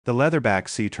The leatherback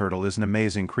sea turtle is an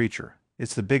amazing creature.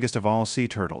 It's the biggest of all sea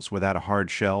turtles without a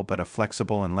hard shell but a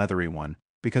flexible and leathery one.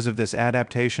 Because of this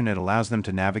adaptation, it allows them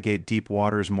to navigate deep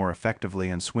waters more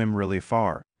effectively and swim really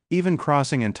far, even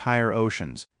crossing entire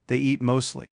oceans. They eat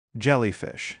mostly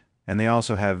jellyfish, and they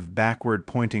also have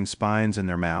backward-pointing spines in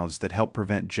their mouths that help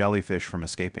prevent jellyfish from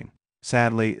escaping.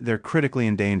 Sadly, they're critically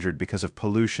endangered because of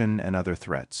pollution and other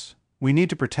threats. We need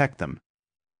to protect them.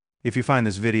 If you find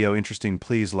this video interesting,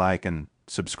 please like and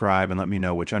subscribe and let me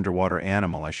know which underwater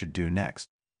animal I should do next.